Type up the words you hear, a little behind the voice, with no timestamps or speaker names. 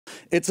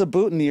It's a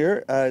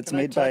boutonniere. It's Can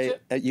I made touch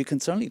by. You can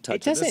certainly touch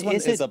it. doesn't- This one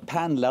is is it- a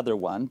pan leather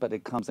one, but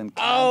it comes in.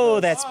 Oh,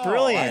 canvas. that's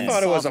brilliant. I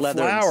thought it was a Soft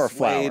leather and flower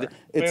suede.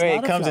 It's Wait,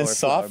 not it a comes in flower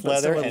soft flower, but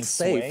leather so it'll and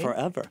stay suede?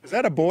 forever. Is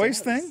that a boy's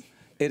thing?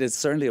 It is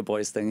certainly a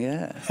boy's thing,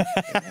 yeah.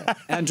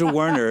 Andrew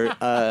Werner.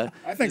 I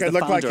think I'd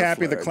look like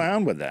Happy the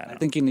Clown with that. I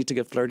think you need to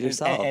get Fleur'd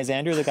yourself. Is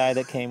Andrew the guy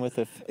that came with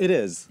the... It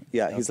is.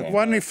 Yeah, he's Okay. a.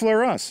 Why didn't he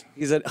fleur us?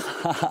 He's a.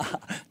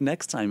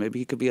 Next time, maybe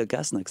he could be a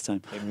guest next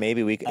time.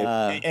 Maybe we could...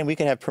 and we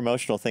could have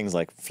promotional things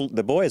like...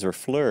 the boys were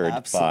Fleur'd by...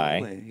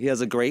 Absolutely. He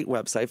has a great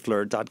website,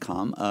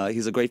 Fleur'd.com.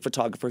 He's a great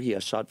photographer. He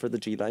has shot for the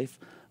G Life.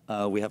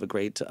 We have a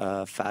great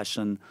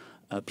fashion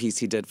piece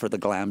he did for the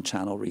Glam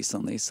channel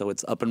recently. So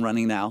it's up and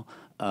running now.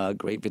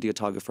 Great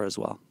videographer as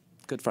well.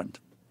 Good friend.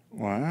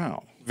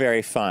 Wow.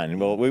 Very fun.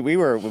 Well, we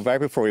were, right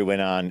before we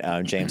went on,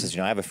 James says, you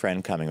know, I have a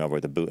friend coming over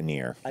with a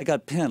boutonniere. I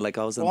got pinned like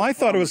I was in Well, I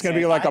thought it was going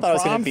to be like a I thought it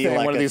was gonna prom be thing,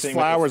 like one of a these thing with the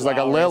flowers, like a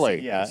flowers,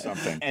 lily yeah. or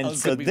something. I And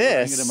was so gonna be wearing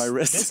this, it in my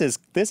wrist.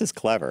 this is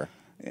clever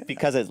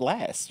because it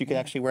lasts. You could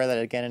actually wear that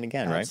again and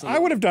again, right? I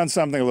would have done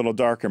something a little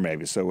darker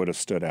maybe so it would have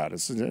stood out.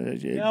 It's, I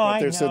there's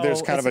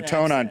know. kind of It's a an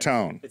tone on accent.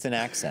 tone. It's an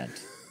accent.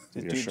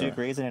 Do you sure?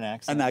 agree? Is it an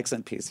accent? An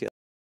accent piece, yes.